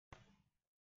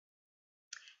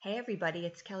Hey, everybody,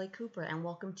 it's Kelly Cooper, and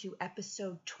welcome to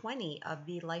episode 20 of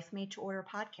the Life Made to Order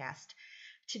podcast.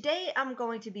 Today, I'm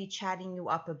going to be chatting you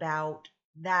up about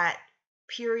that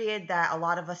period that a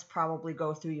lot of us probably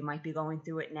go through. You might be going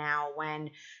through it now when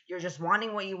you're just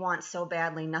wanting what you want so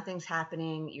badly, nothing's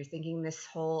happening, you're thinking this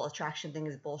whole attraction thing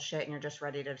is bullshit, and you're just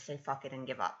ready to say fuck it and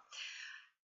give up.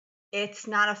 It's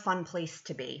not a fun place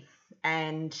to be.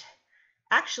 And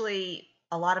actually,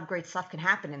 a lot of great stuff can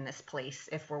happen in this place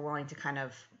if we're willing to kind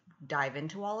of dive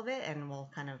into all of it, and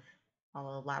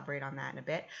I'll elaborate on that in a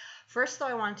bit. First, though,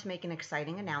 I wanted to make an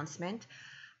exciting announcement.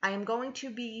 I am going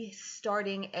to be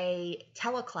starting a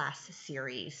teleclass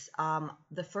series.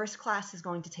 The first class is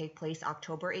going to take place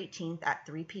October 18th at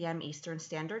 3 p.m. Eastern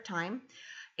Standard Time.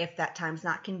 If that time's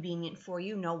not convenient for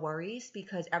you, no worries,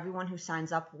 because everyone who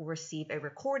signs up will receive a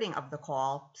recording of the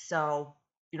call, so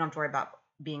you don't have to worry about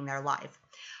being there live.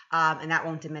 And that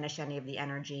won't diminish any of the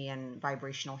energy and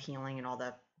vibrational healing and all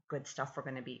the good stuff we're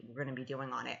going to be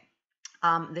doing on it.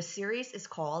 The series is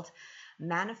called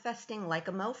Manifesting Like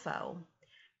a Mofo.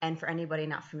 And for anybody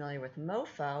not familiar with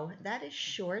mofo, that is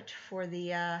short for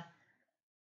the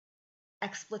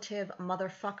expletive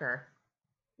motherfucker.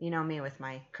 You know me with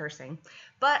my cursing.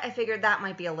 But I figured that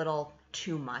might be a little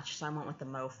too much, so I went with the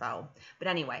mofo. But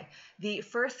anyway, the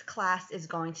first class is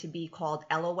going to be called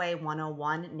LOA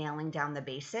 101, Nailing Down the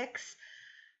Basics.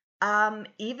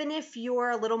 Even if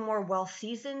you're a little more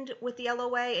well-seasoned with the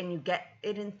LOA and you get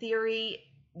it in theory,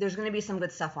 there's going to be some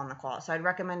good stuff on the call. So I'd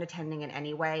recommend attending it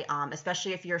anyway,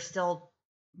 especially if you're still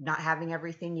not having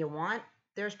everything you want.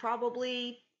 There's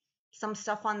probably some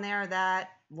stuff on there that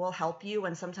will help you,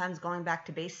 and sometimes going back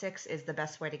to basics is the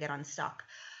best way to get unstuck.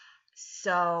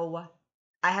 So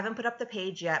I haven't put up the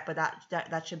page yet, but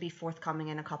that should be forthcoming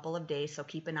in a couple of days, so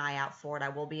keep an eye out for it. I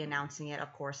will be announcing it,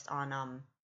 of course, on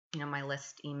my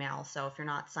list email. So if you're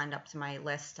not signed up to my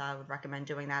list, I would recommend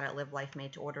doing that at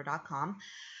livelifemade2order.com.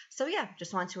 So yeah,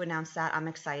 just want to announce that. I'm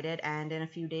excited, and in a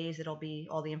few days it'll be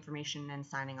all the information and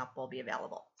signing up will be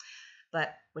available.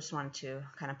 But just wanted to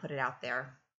kind of put it out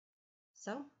there.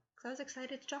 So I was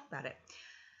excited to talk about it.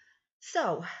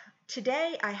 So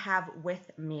today I have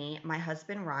with me my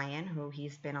husband, Ryan, who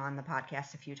he's been on the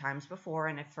podcast a few times before.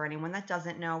 And if for anyone that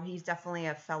doesn't know, he's definitely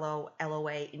a fellow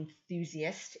LOA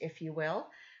enthusiast, if you will.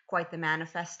 Quite the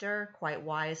manifester, quite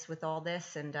wise with all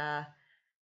this. And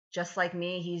just like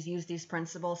me, he's used these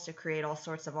principles to create all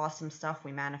sorts of awesome stuff.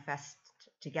 We manifest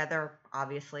together,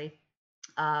 obviously,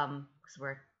 because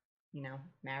we're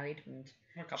married and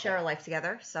share our life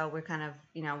together. So we're kind of,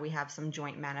 we have some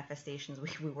joint manifestations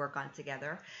we work on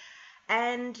together.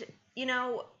 And,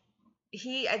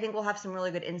 I think will have some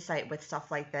really good insight with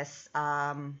stuff like this.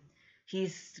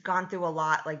 He's gone through a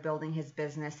lot, like building his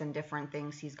business and different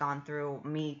things he's gone through.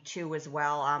 Me too, as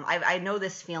well. I know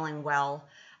this feeling well.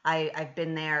 I've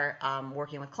been there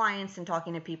working with clients and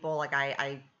talking to people. Like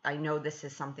I know this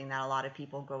is something that a lot of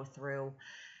people go through.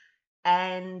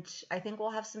 And I think we'll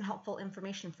have some helpful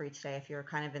information for you today if you're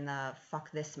kind of in the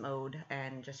fuck this mode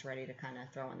and just ready to kind of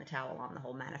throw in the towel on the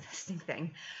whole manifesting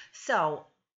thing. So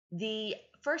the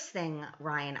first thing,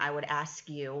 Ryan, I would ask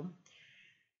you,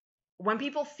 when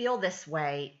people feel this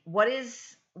way, what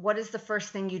is the first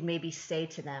thing you'd maybe say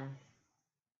to them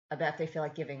about if they feel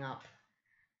like giving up?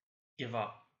 Give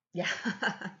up. Yeah.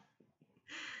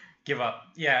 Give up.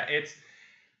 Yeah, it's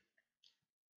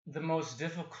the most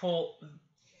difficult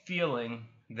feeling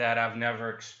that I've never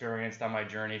experienced on my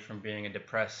journey from being a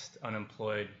depressed,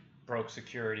 unemployed, broke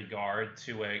security guard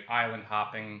to a island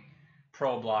hopping,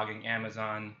 pro blogging,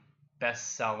 Amazon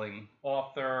best-selling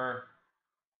author,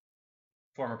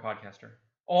 former podcaster.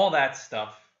 All that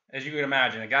stuff. As you can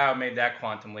imagine, a guy who made that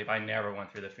quantum leap, I never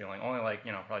went through the feeling. Only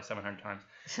probably 700 times.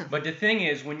 But the thing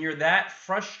is, when you're that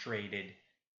frustrated,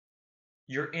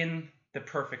 you're in the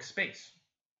perfect space.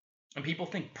 And people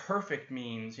think perfect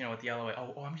means, with the LOA,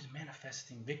 oh, I'm just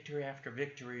manifesting victory after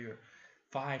victory, or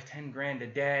 5-10 grand a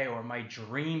day, or my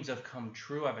dreams have come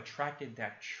true. I've attracted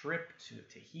that trip to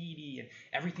Tahiti, and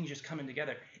everything's just coming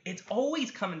together. It's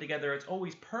always coming together. It's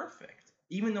always perfect,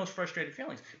 even those frustrated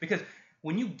feelings. Because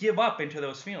when you give up into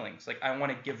those feelings, like I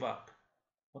want to give up,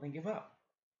 well, then give up.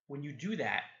 When you do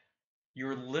that,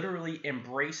 you're literally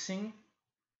embracing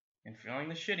and feeling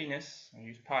the shittiness. I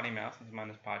use potty mouth since I'm on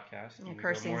this podcast. Yeah,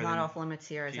 cursing's not off limits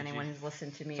here, as anyone who's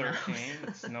listened to me knows.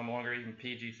 It's no longer even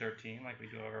PG-13 like we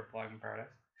do over at Blogging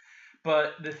Paradise.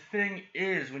 But the thing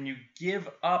is, when you give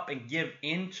up and give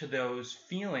into those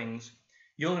feelings,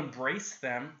 you'll embrace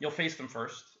them. You'll face them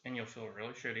first, and you'll feel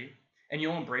really shitty. And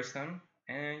you'll embrace them,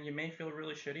 and you may feel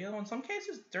really shitty. Although in some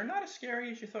cases, they're not as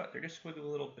scary as you thought. They're just squiggly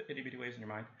little itty-bitty waves in your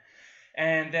mind.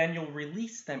 And then you'll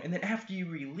release them. And then after you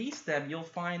release them, you'll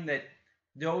find that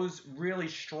those really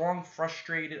strong,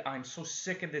 frustrated, I'm so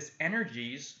sick of this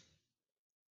energies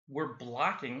were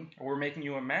blocking, or were making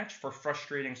you a match for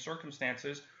frustrating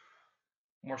circumstances.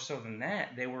 More so than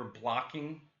that, they were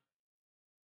blocking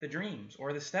the dreams,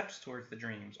 or the steps towards the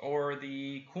dreams, or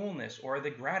the coolness, or the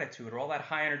gratitude, or all that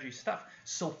high energy stuff.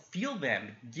 So feel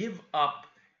them, give up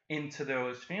into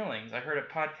those feelings. I heard a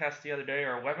podcast the other day,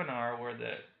 or a webinar, where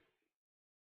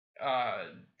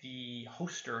the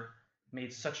hoster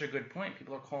made such a good point.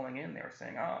 People are calling in. They were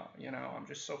saying, "Oh, I'm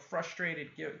just so frustrated.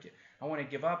 I want to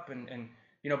give up, and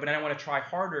but then I want to try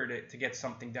harder to get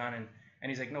something done." And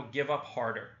he's like, "No, give up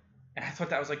harder." And I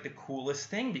thought that was like the coolest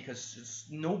thing, because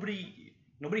nobody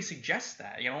suggests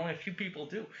that. Only a few people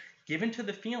do. Give into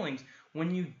the feelings.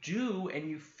 When you do and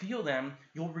you feel them,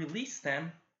 you'll release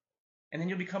them, and then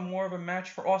you'll become more of a match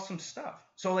for awesome stuff.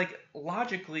 So like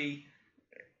logically,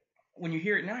 when you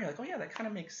hear it now, you're like, oh yeah, that kind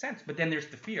of makes sense. But then there's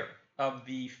the fear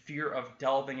of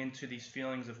delving into these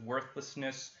feelings of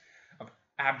worthlessness, of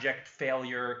abject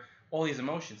failure, all these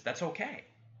emotions. That's okay.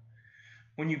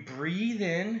 When you breathe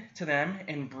in to them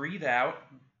and breathe out,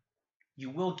 you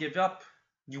will give up.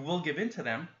 You will give into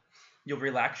them. You'll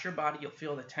relax your body. You'll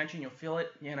feel the tension. You'll feel it,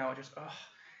 just,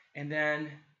 and then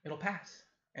it'll pass.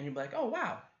 And you'll be like, oh,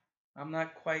 wow, I'm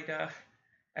not quite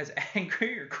as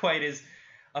angry or quite as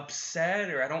upset,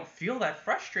 or I don't feel that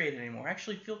frustrated anymore. I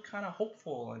actually feel kind of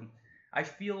hopeful, and I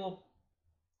feel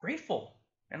grateful,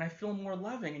 and I feel more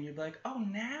loving. And you're like, oh,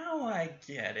 now I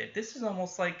get it. This is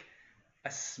almost like a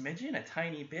smidgen, a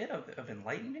tiny bit of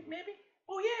enlightenment, maybe.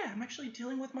 Oh yeah, I'm actually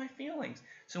dealing with my feelings.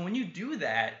 So when you do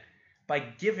that, by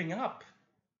giving up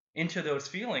into those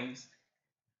feelings,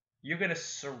 you're going to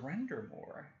surrender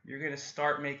more. You're going to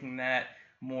start making that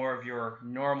more of your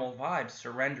normal vibe,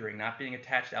 surrendering, not being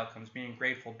attached to outcomes, being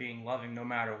grateful, being loving no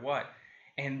matter what.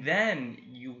 And then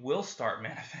you will start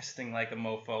manifesting like a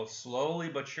mofo, slowly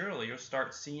but surely. You'll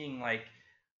start seeing like,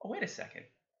 oh, wait a second.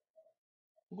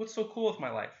 What's so cool with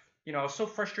my life? I was so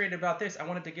frustrated about this. I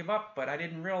wanted to give up, but I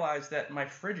didn't realize that my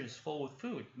fridge is full with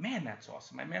food. Man, that's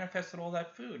awesome. I manifested all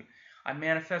that food. I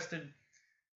manifested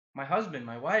my husband,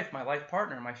 my wife, my life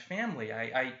partner, my family.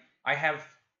 I have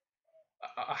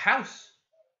a house.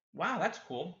 Wow, that's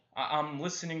cool. I'm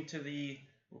listening to the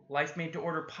Life Made to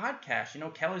Order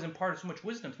podcast. Kelly's imparted so much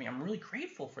wisdom to me. I'm really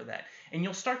grateful for that. And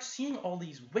you'll start seeing all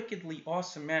these wickedly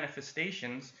awesome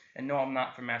manifestations. And no, I'm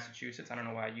not from Massachusetts. I don't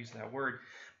know why I use that word.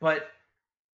 But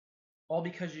all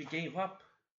because you gave up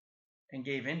and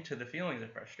gave into the feelings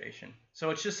of frustration. So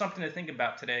it's just something to think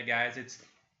about today, guys.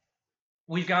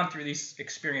 We've gone through this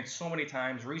experience so many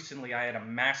times. Recently, I had a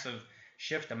massive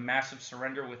shift, a massive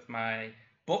surrender with my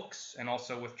books, and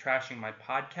also with trashing my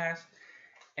podcast.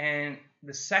 And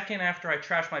the second after I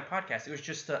trashed my podcast, it was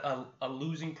just a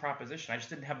losing proposition. I just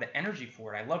didn't have the energy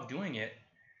for it. I love doing it.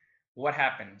 What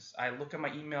happens? I look at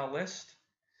my email list,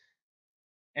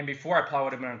 and before I probably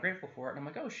would have been ungrateful for it. And I'm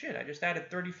like, oh shit, I just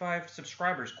added 35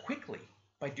 subscribers quickly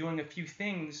by doing a few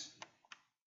things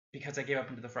because I gave up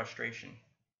into the frustration.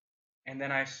 And then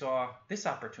I saw this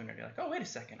opportunity, like, oh, wait a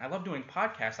second. I love doing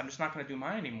podcasts. I'm just not going to do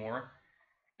mine anymore.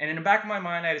 And in the back of my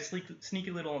mind, I had a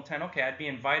sneaky little intent. Okay, I'd be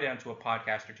invited onto a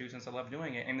podcast or two since I love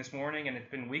doing it. And this morning, and it's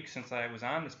been weeks since I was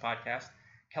on this podcast,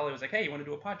 Kelly was like, hey, you want to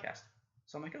do a podcast?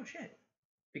 So I'm like, oh shit.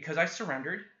 Because I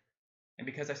surrendered. And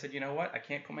because I said, you know what, I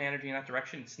can't put my energy in that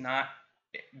direction. It's not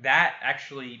that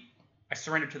actually, I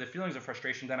surrendered to the feelings of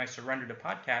frustration. Then I surrendered to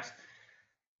podcast.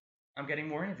 I'm getting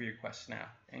more interview requests now.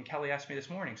 And Kelly asked me this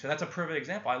morning. So that's a perfect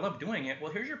example. I love doing it.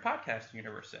 Well, here's your podcast,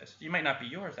 universe says. You might not be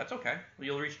yours. That's okay. Well,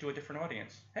 you'll reach to a different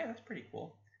audience. Hey, that's pretty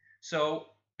cool. So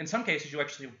in some cases, you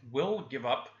actually will give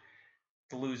up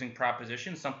the losing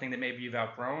proposition, something that maybe you've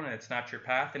outgrown and it's not your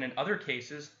path. And in other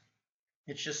cases,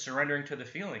 it's just surrendering to the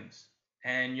feelings,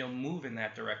 and you'll move in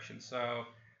that direction. So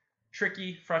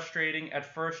tricky, frustrating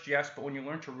at first, yes, but when you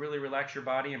learn to really relax your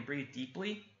body and breathe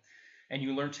deeply, and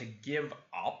you learn to give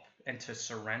up and to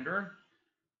surrender,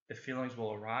 the feelings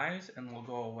will arise and will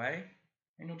go away,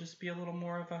 and you'll just be a little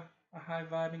more of a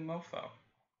high-vibing mofo.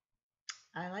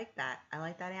 I like that. I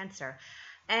like that answer.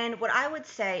 And what I would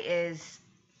say is,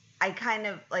 I kind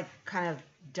of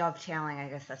dovetailing, I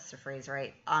guess that's the phrase,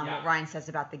 right? What Ryan says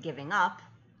about the giving up.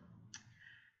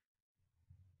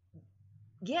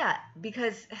 Yeah,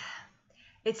 because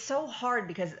it's so hard,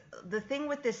 because the thing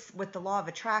with the law of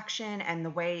attraction and the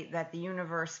way that the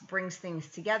universe brings things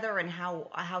together and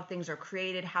how things are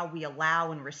created, how we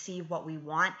allow and receive what we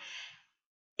want,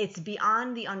 it's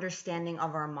beyond the understanding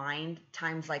of our mind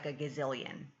times like a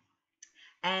gazillion.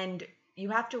 And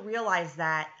you have to realize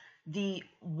that the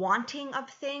wanting of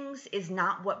things is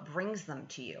not what brings them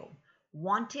to you.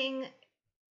 Wanting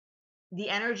the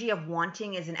energy of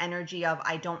wanting is an energy of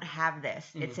I don't have this.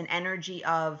 It's an energy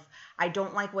of I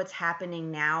don't like what's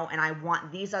happening now and I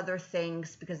want these other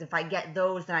things because if I get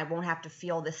those then I won't have to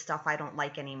feel this stuff I don't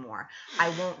like anymore. I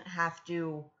won't have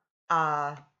to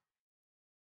Ryan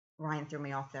threw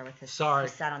me off there with his Sorry. He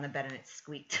sat on the bed and it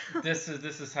squeaked. This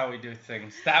is how we do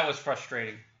things. That was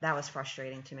frustrating. That was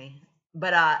frustrating to me.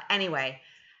 But anyway,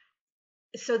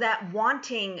 so that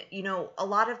wanting, a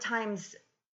lot of times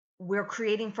we're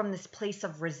creating from this place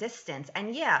of resistance.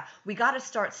 And yeah, we got to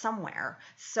start somewhere.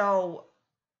 So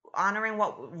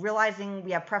realizing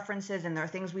we have preferences and there are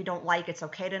things we don't like. It's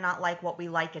okay to not like what we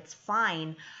like. It's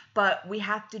fine. But we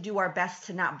have to do our best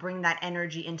to not bring that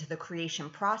energy into the creation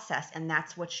process. And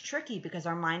that's what's tricky because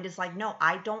our mind is like, no,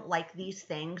 I don't like these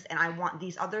things. And I want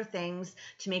these other things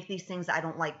to make these things I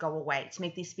don't like go away, to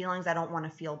make these feelings I don't want to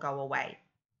feel go away.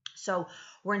 So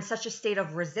we're in such a state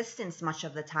of resistance much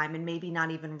of the time and maybe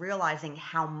not even realizing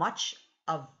how much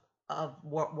of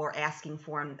what we're asking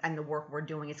for and the work we're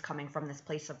doing is coming from this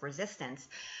place of resistance.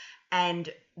 And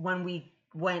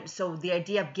so the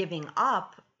idea of giving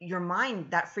up, your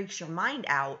mind, that freaks your mind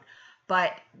out.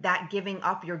 But that giving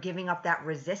up, you're giving up that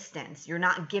resistance. You're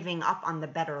not giving up on the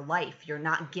better life. You're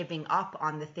not giving up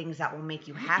on the things that will make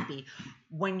you happy.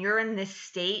 When you're in this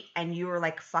state and you're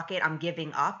like, fuck it, I'm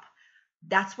giving up,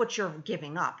 that's what you're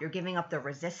giving up. You're giving up the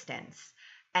resistance.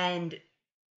 And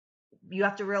you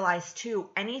have to realize too,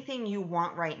 anything you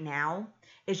want right now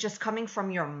is just coming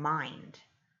from your mind.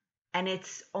 And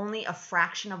it's only a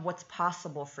fraction of what's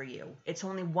possible for you. It's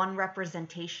only one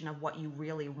representation of what you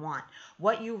really want.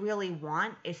 What you really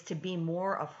want is to be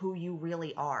more of who you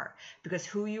really are. Because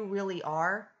who you really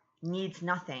are needs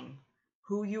nothing.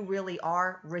 Who you really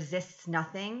are resists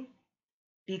nothing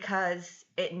because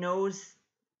it knows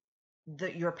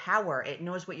your power. It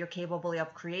knows what you're capable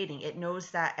of creating. It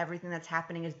knows that everything that's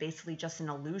happening is basically just an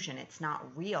illusion. It's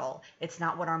not real. It's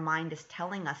not what our mind is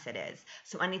telling us it is.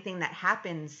 So anything that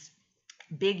happens,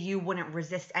 big you wouldn't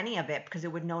resist any of it because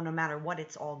it would know no matter what,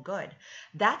 it's all good.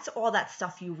 That's all that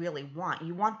stuff you really want.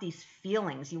 You want these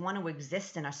feelings. You want to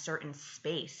exist in a certain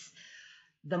space.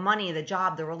 The money, the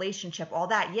job, the relationship, all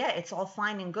that, yeah, it's all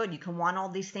fine and good. You can want all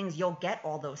these things. You'll get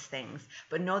all those things.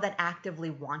 But know that actively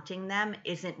wanting them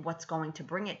isn't what's going to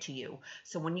bring it to you.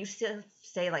 So when you still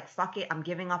say like, fuck it, I'm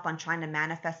giving up on trying to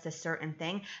manifest a certain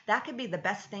thing, that could be the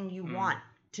best thing you want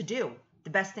to do. The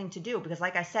best thing to do. Because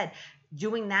like I said,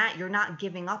 doing that, you're not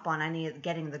giving up on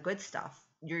getting the good stuff.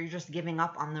 You're just giving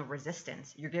up on the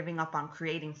resistance. You're giving up on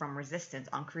creating from resistance,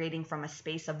 on creating from a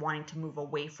space of wanting to move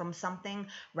away from something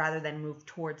rather than move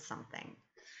towards something.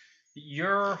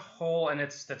 Your whole, and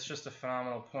that's just a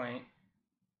phenomenal point.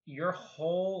 You're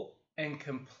whole and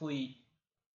complete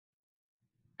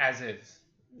as is.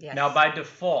 Yes. Now, by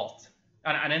default,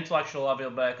 on an intellectual level,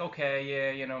 you'll be like,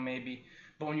 okay, yeah, maybe.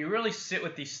 But when you really sit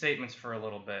with these statements for a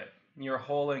little bit, you're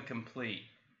whole and complete.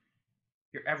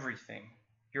 You're everything.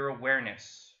 Your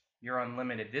awareness, you're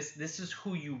unlimited. This is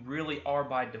who you really are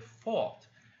by default.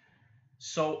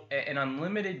 So an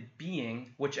unlimited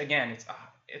being, which again,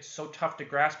 it's so tough to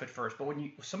grasp at first, but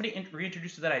when somebody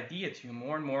reintroduces that idea to you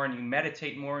more and more, and you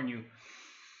meditate more, and you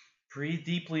breathe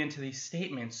deeply into these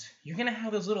statements, you're gonna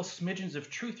have those little smidgens of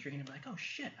truth. You're gonna be like, oh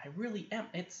shit, I really am.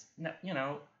 It's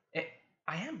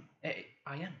I am.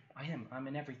 I'm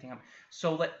in everything.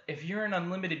 So if you're an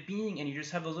unlimited being and you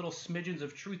just have those little smidgens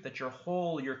of truth that you're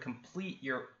whole, you're complete,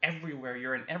 you're everywhere,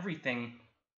 you're in everything,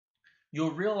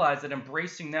 you'll realize that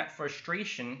embracing that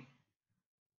frustration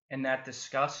and that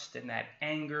disgust and that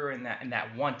anger and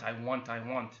that want, I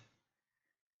want.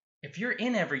 If you're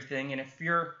in everything and if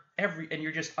you're and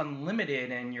you're just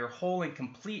unlimited and you're whole and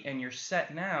complete and you're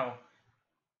set now,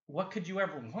 what could you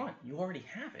ever want? You already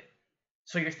have it.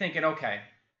 So you're thinking, okay,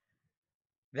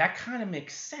 that kind of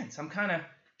makes sense. I'm kind of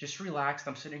just relaxed.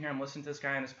 I'm sitting here. I'm listening to this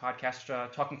guy on this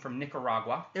podcast talking from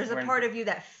Nicaragua. There's a part of you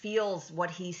that feels what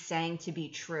he's saying to be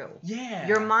true. Yeah.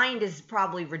 Your mind is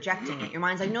probably rejecting it. Your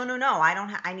mind's like, no, I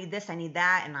don't. I need this. I need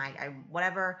that. And I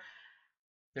whatever.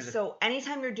 So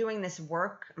anytime you're doing this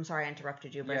work, I'm sorry I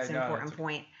interrupted you, but it's an important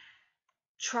point.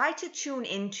 Try to tune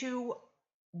into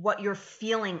what you're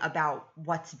feeling about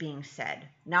what's being said,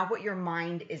 not what your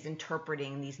mind is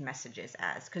interpreting these messages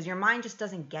as, because your mind just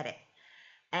doesn't get it.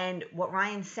 And what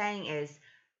Ryan's saying is,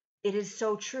 it is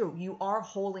so true. You are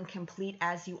whole and complete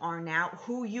as you are now.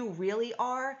 Who you really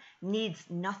are needs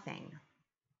nothing.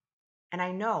 And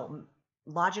I know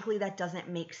logically that doesn't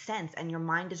make sense, and your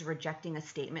mind is rejecting a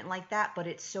statement like that, but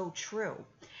it's so true.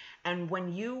 And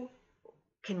when you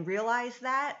can realize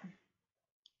that,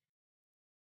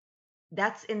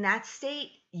 that's in that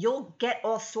state, you'll get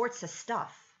all sorts of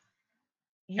stuff.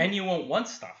 And you won't want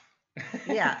stuff.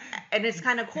 Yeah, and it's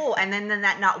kind of cool. And then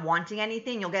that not wanting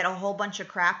anything, you'll get a whole bunch of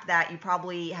crap that you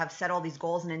probably have set all these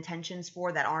goals and intentions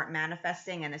for that aren't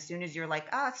manifesting. And as soon as you're like,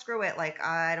 ah, screw it, like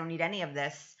I don't need any of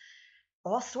this,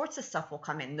 all sorts of stuff will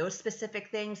come in. Those specific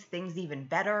things even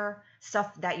better,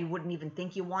 stuff that you wouldn't even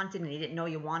think you wanted and you didn't know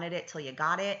you wanted it till you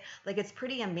got it. Like it's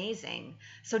pretty amazing.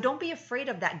 So don't be afraid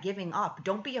of that giving up.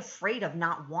 Don't be afraid of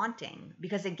not wanting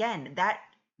because again,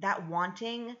 that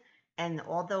wanting and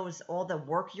all the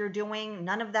work you're doing,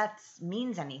 none of that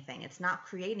means anything. It's not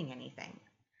creating anything.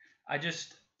 I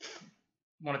just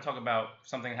want to talk about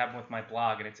something that happened with my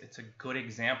blog, and it's a good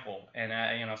example. And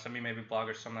some of you may be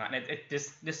bloggers, some not. And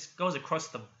this goes across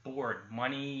the board: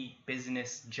 money,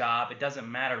 business, job. It doesn't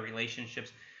matter.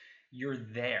 Relationships. You're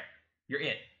there. You're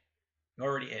it. You're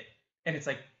already it. And it's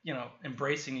like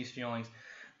embracing these feelings.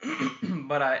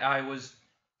 But I was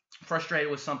frustrated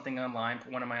with something online,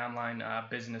 one of my online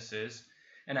businesses,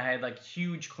 and I had like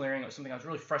huge clearing. It was something I was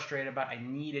really frustrated about. I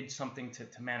needed something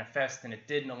to manifest, and it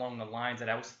didn't along the lines that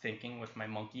I was thinking with my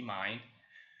monkey mind.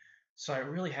 So I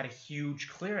really had a huge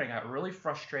clearing. I got really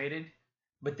frustrated,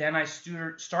 but then I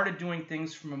started doing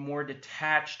things from a more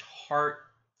detached,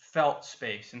 heartfelt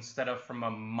space instead of from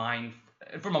a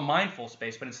mindful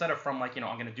space. But instead of from like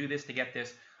I'm going to do this to get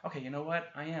this. Okay, you know what?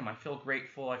 I feel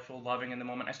grateful. I feel loving in the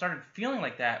moment. I started feeling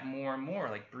like that more and more,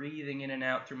 like breathing in and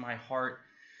out through my heart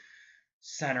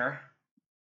center.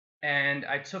 And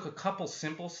I took a couple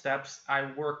simple steps.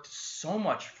 I worked so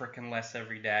much freaking less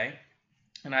every day.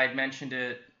 And I had mentioned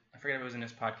it, I forget if it was in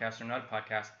this podcast or another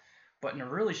podcast, but in a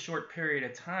really short period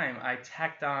of time, I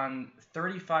tacked on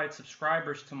 35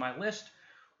 subscribers to my list,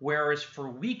 whereas for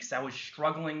weeks I was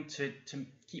struggling to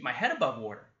keep my head above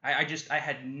water. I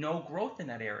had no growth in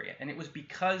that area. And it was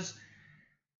because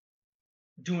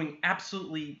doing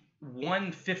absolutely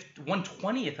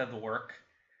 1/20th of the work,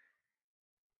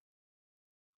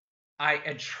 I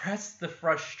addressed the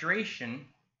frustration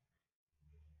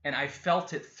and I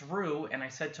felt it through. And I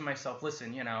said to myself,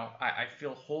 listen, I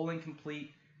feel whole and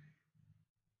complete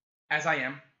as I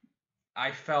am.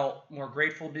 I felt more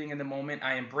grateful being in the moment.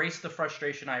 I embraced the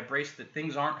frustration. I embraced that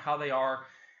things aren't how they are.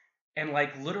 And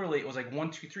like literally, it was like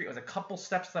 1, 2, 3. It was a couple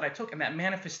steps that I took, and that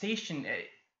manifestation.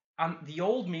 On the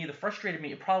old me, the frustrated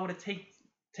me, it probably would have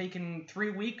taken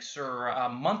 3 weeks or a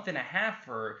month and a half,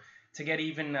 or to get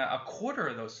even a quarter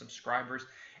of those subscribers.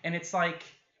 And it's like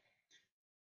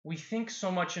we think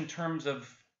so much in terms of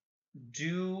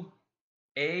do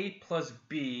A plus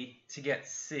B to get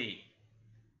C,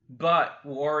 but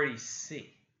we're already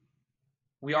C.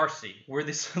 We are C. We're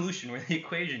the solution. We're the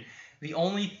equation. The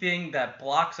only thing that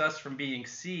blocks us from being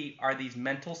C are these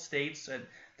mental states,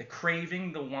 the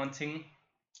craving, the wanting,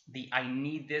 the I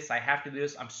need this, I have to do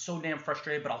this, I'm so damn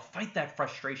frustrated, but I'll fight that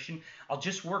frustration. I'll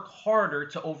just work harder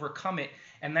to overcome it.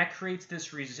 And that creates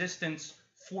this resistance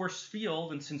force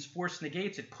field. And since force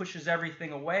negates, it pushes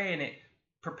everything away and it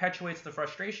perpetuates the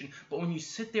frustration. But when you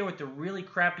sit there with the really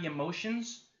crappy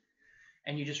emotions,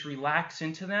 and you just relax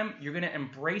into them, you're going to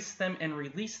embrace them and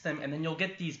release them, and then you'll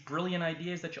get these brilliant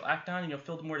ideas that you'll act on, and you'll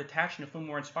feel more detached and you'll feel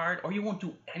more inspired, or you won't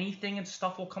do anything and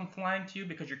stuff will come flying to you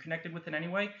because you're connected with it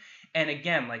anyway. And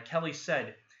again, like Kelly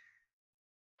said,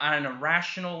 on an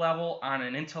irrational level, on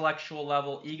an intellectual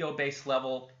level, ego-based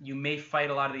level, you may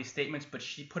fight a lot of these statements, but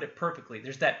she put it perfectly.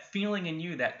 There's that feeling in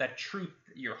you, that truth,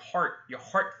 your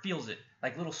heart feels it,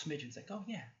 like little smidgens, like, oh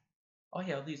yeah, all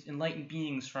these enlightened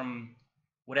beings from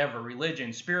whatever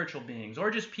religion, spiritual beings,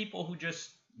 or just people who just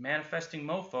manifesting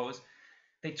mofos,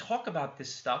 they talk about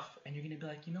this stuff, and you're going to be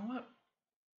like, you know what?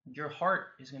 Your heart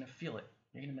is going to feel it.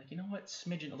 You're going to be like, you know what?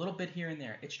 Smidgen, a little bit here and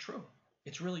there. It's true.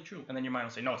 It's really true. And then your mind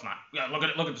will say, no, it's not. Yeah, look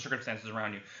at the circumstances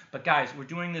around you. But guys, we're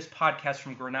doing this podcast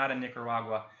from Granada,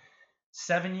 Nicaragua.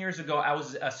 7 years ago, I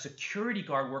was a security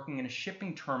guard working in a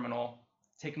shipping terminal,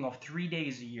 taking off 3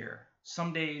 days a year.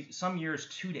 Some years,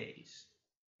 2 days.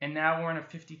 And now we're on a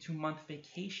 52-month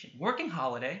vacation, working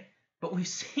holiday, but we've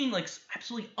seen like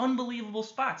absolutely unbelievable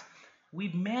spots.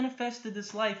 We've manifested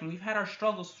this life and we've had our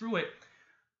struggles through it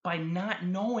by not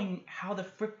knowing how the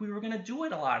frick we were going to do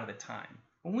it a lot of the time.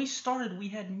 When we started, we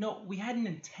had an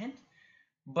intent,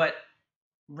 but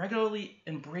regularly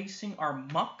embracing our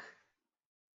muck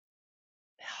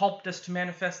helped us to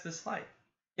manifest this life.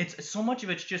 It's so much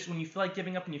of it's just when you feel like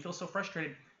giving up and you feel so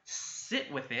frustrated,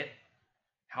 sit with it,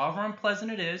 however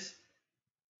unpleasant it is,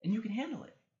 and you can handle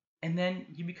it. And then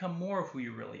you become more of who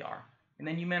you really are. And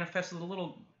then you manifest with a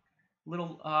little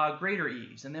greater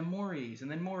ease, and then more ease, and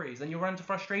then more ease. Then you'll run into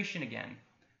frustration again.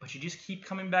 But you just keep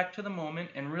coming back to the moment,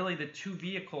 and really the two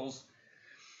vehicles,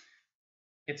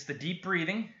 it's the deep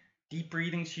breathing. Deep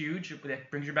breathing's huge. That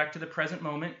brings you back to the present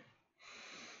moment.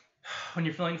 when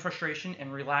you're feeling frustration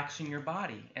and relaxing your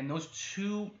body. And those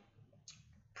two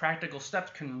practical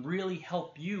steps can really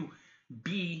help you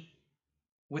be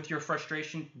with your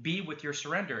frustration, be with your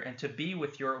surrender, and to be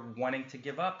with your wanting to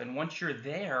give up. And once you're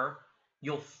there,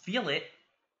 you'll feel it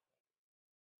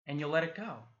and you'll let it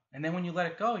go. And then when you let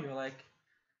it go, you're like,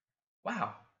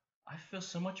 wow, I feel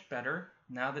so much better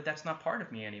now that that's not part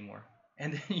of me anymore.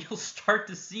 And then you'll start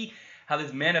to see how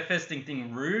this manifesting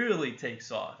thing really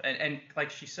takes off. And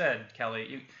like she said,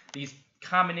 Kelly, these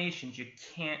combinations, you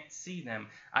can't see them.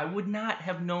 I would not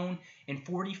have known in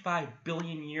 45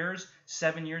 billion years,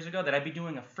 7 years ago, that I'd be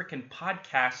doing a freaking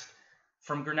podcast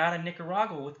from Granada,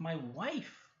 Nicaragua with my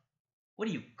wife. What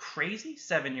are you, crazy?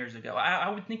 7 years ago. I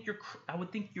would think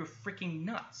you're freaking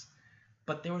nuts.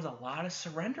 But there was a lot of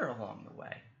surrender along the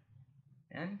way.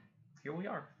 And here we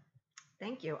are.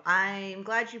 Thank you. I'm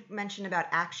glad you mentioned about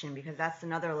action, because that's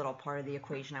another little part of the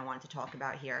equation I wanted to talk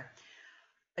about here.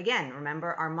 Again,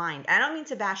 remember our mind. I don't mean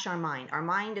to bash our mind. Our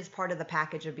mind is part of the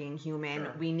package of being human.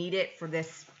 Sure. We need it for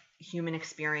this human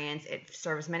experience. It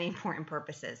serves many important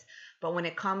purposes. But when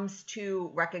it comes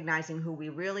to recognizing who we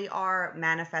really are,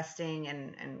 manifesting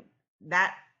and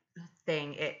that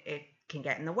thing, it can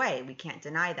get in the way. We can't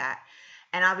deny that.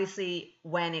 And obviously,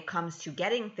 when it comes to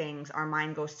getting things, our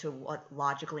mind goes to what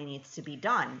logically needs to be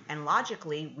done. And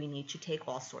logically, we need to take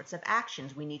all sorts of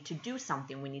actions. We need to do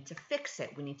something. We need to fix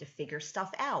it. We need to figure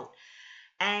stuff out.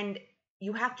 And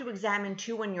you have to examine,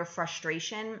 too, in your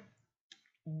frustration,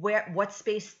 what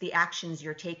space the actions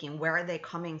you're taking, where are they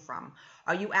coming from?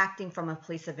 Are you acting from a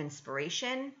place of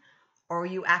inspiration? Or are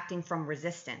you acting from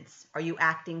resistance? Are you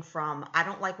acting from, I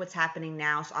don't like what's happening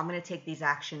now, so I'm going to take these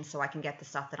actions so I can get the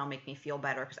stuff that'll make me feel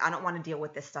better, because I don't want to deal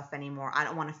with this stuff anymore. I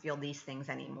don't want to feel these things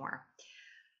anymore.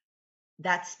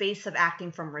 That space of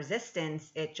acting from resistance,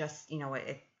 it just,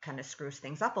 it kind of screws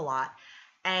things up a lot.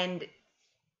 And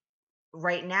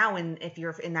right now, if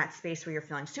you're in that space where you're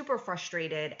feeling super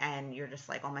frustrated and you're just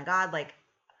like, oh my God, like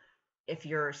if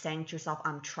you're saying to yourself,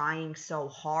 I'm trying so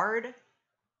hard,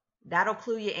 that'll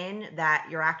clue you in that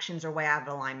your actions are way out of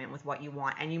alignment with what you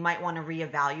want. And you might want to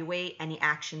reevaluate any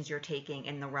actions you're taking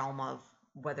in the realm of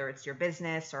whether it's your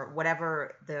business or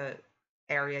whatever the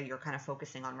area you're kind of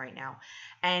focusing on right now.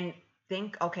 And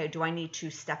think, okay, do I need to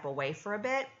step away for a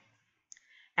bit?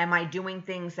 Am I doing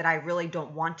things that I really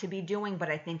don't want to be doing, but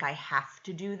I think I have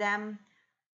to do them,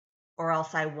 or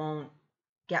else I won't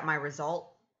get my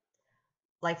result?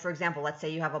 Like, for example, let's say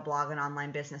you have a blog, an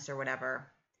online business or whatever,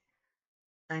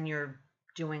 and you're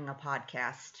doing a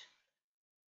podcast.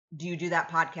 Do you do that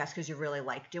podcast because you really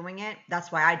like doing it?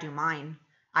 That's why I do mine.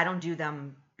 I don't do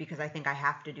them because I think I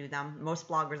have to do them. Most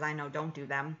bloggers I know don't do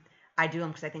them. I do them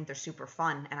because I think they're super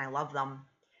fun and I love them.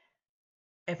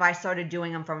 If I started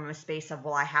doing them from a space of,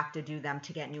 well, I have to do them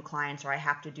to get new clients, or I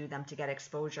have to do them to get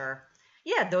exposure,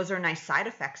 yeah, those are nice side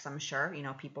effects, I'm sure.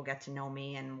 People get to know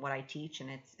me and what I teach,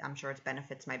 and I'm sure it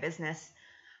benefits my business.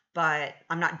 But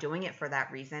I'm not doing it for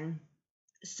that reason.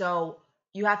 So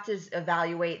you have to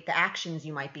evaluate the actions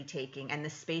you might be taking and the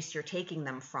space you're taking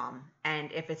them from.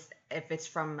 And if it's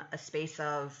from a space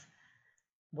of,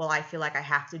 well, I feel like I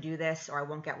have to do this or I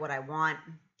won't get what I want,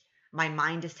 my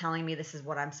mind is telling me this is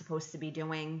what I'm supposed to be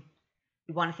doing,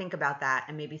 you want to think about that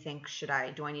and maybe think,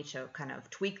 do I need to kind of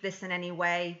tweak this in any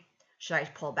way? Should I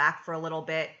pull back for a little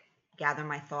bit, gather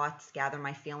my thoughts, gather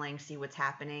my feelings, see what's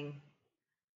happening?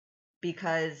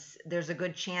 Because there's a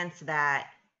good chance that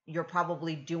you're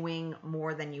probably doing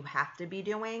more than you have to be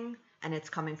doing, and it's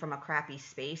coming from a crappy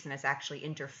space and it's actually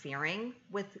interfering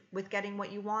with getting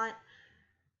what you want.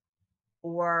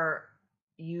 Or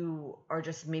you are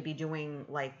just maybe doing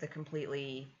like the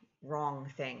completely wrong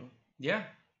thing. Yeah.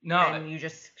 No. And you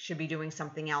just should be doing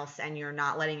something else, and you're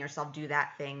not letting yourself do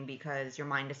that thing because your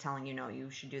mind is telling you, no, you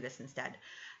should do this instead.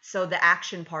 So the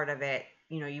action part of it,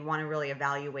 you want to really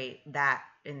evaluate that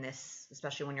in this,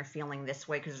 especially when you're feeling this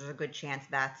way, because there's a good chance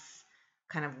that's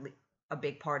kind of a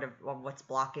big part of what's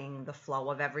blocking the flow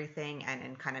of everything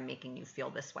and kind of making you feel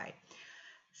this way.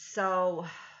 So,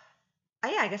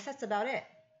 yeah, I guess that's about it.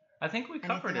 I think we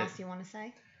covered it. Anything else you want to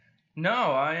say? No,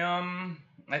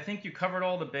 I think you covered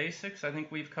all the basics. I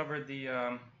think we've covered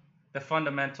the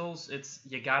fundamentals. It's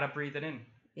you gotta breathe it in.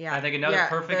 Yeah. I think another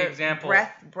perfect example.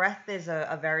 Breath is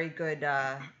a very good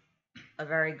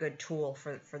tool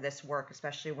for this work,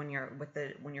 especially when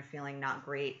you're feeling not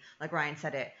great. Like Ryan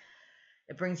said, it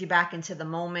brings you back into the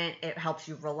moment. It helps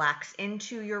you relax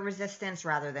into your resistance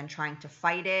rather than trying to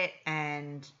fight it.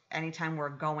 And anytime we're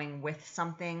going with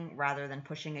something rather than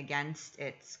pushing against,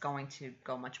 it's going to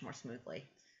go much more smoothly.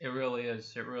 It really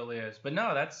is. It really is. But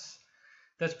no, that's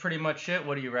That's pretty much it.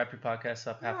 What do you wrap your podcast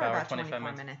up? Half We're hour, about 25 24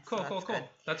 minutes. minutes, Cool, so cool, that's cool. good.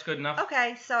 That's good enough.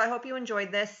 Okay, so I hope you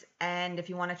enjoyed this, and if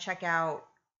you want to check out,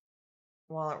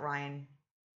 well, let Ryan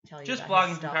tell you Just about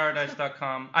his stuff.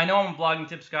 bloggingfromparadise.com. I know I'm a blogging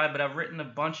tips guy, but I've written a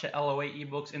bunch of LOA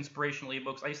ebooks, inspirational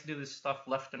ebooks. I used to do this stuff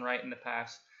left and right in the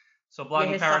past. So Yeah,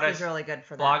 his stuff blogging is really good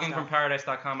for that stuff.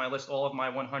 bloggingfromparadise.com. I list all of my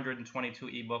 122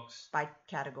 ebooks By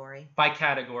category. by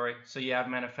category. So yeah, I've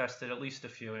manifested at least a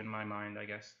few in my mind, I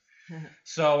guess.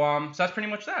 So that's pretty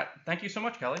much that. Thank you so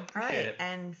much, Kelly. Appreciate it.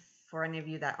 And for any of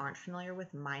you that aren't familiar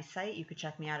with my site, you could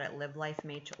check me out at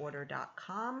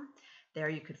livelifemade-to-order.com. There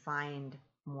you could find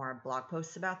more blog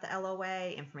posts about the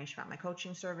LOA, information about my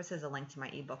coaching services, a link to my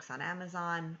ebooks on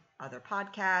Amazon, other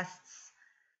podcasts.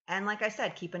 And like I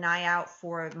said, keep an eye out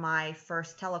for my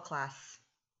first teleclass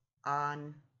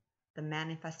on the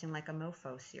Manifesting Like a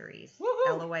Mofo series.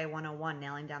 Woohoo! LOA 101,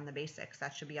 Nailing Down the Basics.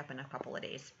 That should be up in a couple of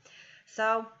days.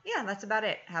 So, yeah, that's about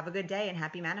it. Have a good day and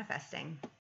happy manifesting.